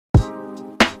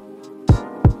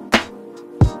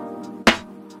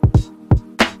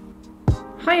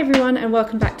Hi everyone and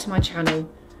welcome back to my channel.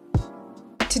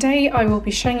 Today I will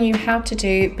be showing you how to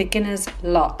do beginners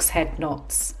Larks Head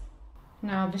knots.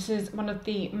 Now this is one of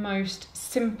the most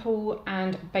simple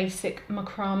and basic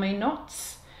macrame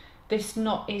knots. This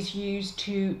knot is used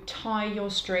to tie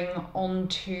your string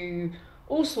onto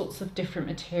all sorts of different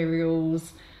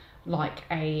materials like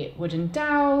a wooden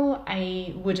dowel,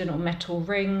 a wooden or metal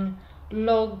ring,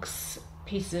 logs,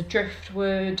 pieces of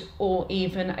driftwood, or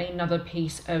even another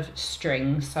piece of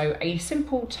string. So a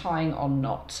simple tying on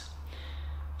knot.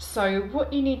 So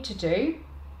what you need to do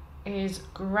is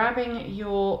grabbing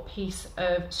your piece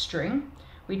of string.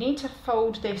 We need to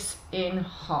fold this in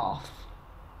half.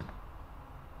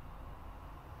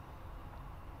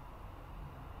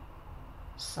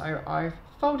 So I've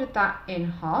folded that in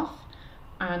half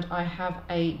and I have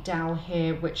a dowel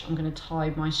here which I'm going to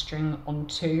tie my string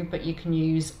onto, but you can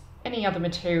use any other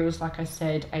materials, like I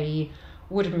said, a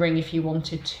wooden ring if you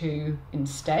wanted to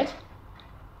instead.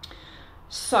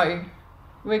 So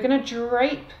we're going to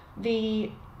drape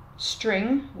the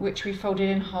string, which we folded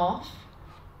in half,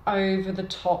 over the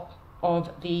top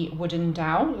of the wooden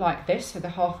dowel like this, so the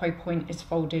halfway point is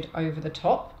folded over the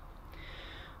top.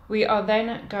 We are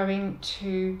then going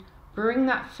to bring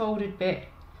that folded bit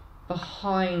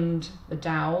behind the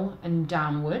dowel and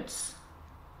downwards,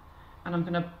 and I'm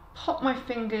going to pop my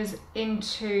fingers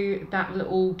into that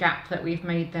little gap that we've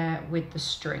made there with the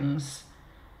strings,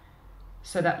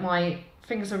 so that my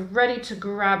fingers are ready to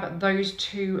grab those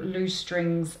two loose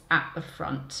strings at the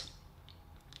front.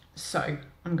 So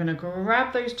I'm going to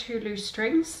grab those two loose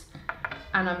strings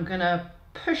and I'm going to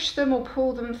push them or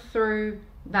pull them through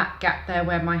that gap there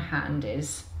where my hand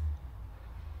is.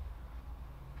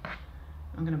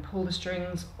 I'm going to pull the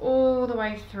strings all the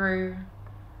way through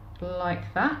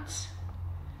like that,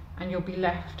 and you'll be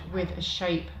left with a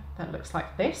shape that looks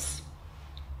like this.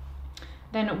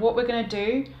 Then what we're going to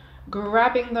do,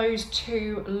 grabbing those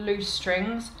two loose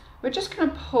strings, we're just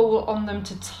going to pull on them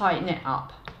to tighten it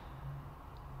up.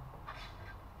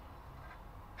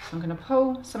 So I'm going to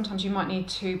pull. Sometimes you might need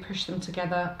to push them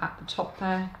together at the top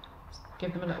there,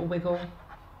 give them a little wiggle,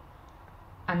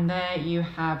 and there you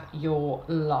have your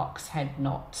Larks Head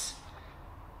knot.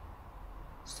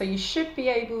 So you should be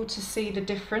able to see the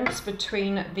difference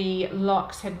between the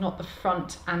Larks Head knot, the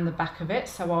front and the back of it.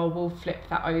 So I will flip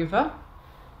that over.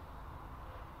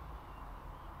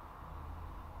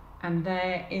 And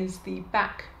there is the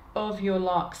back of your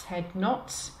Larks Head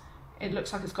knot. It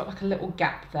looks like it's got like a little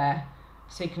gap there.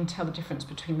 So you can tell the difference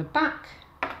between the back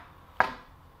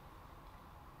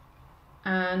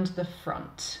and the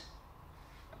front.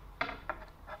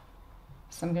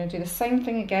 So I'm going to do the same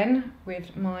thing again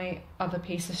with my other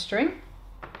piece of string.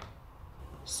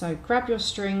 So grab your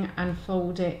string and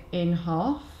fold it in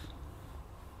half.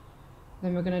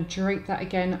 Then we're going to drape that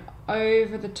again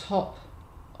over the top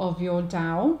of your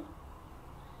dowel.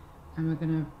 And we're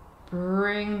going to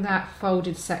bring that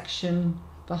folded section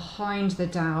behind the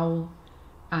dowel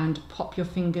and pop your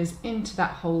fingers into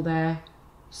that hole there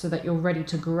so that you're ready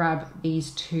to grab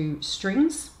these two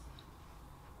strings.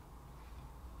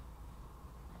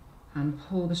 And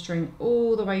pull the string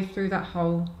all the way through that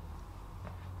hole.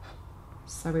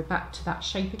 So we're back to that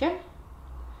shape again.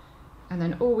 And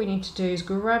then all we need to do is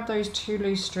grab those two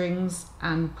loose strings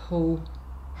and pull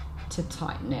to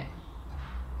tighten it,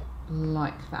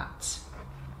 like that.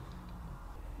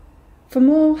 For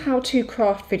more how-to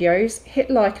craft videos, hit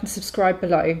like and subscribe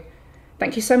below.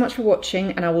 Thank you so much for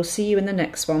watching, and I will see you in the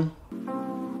next one.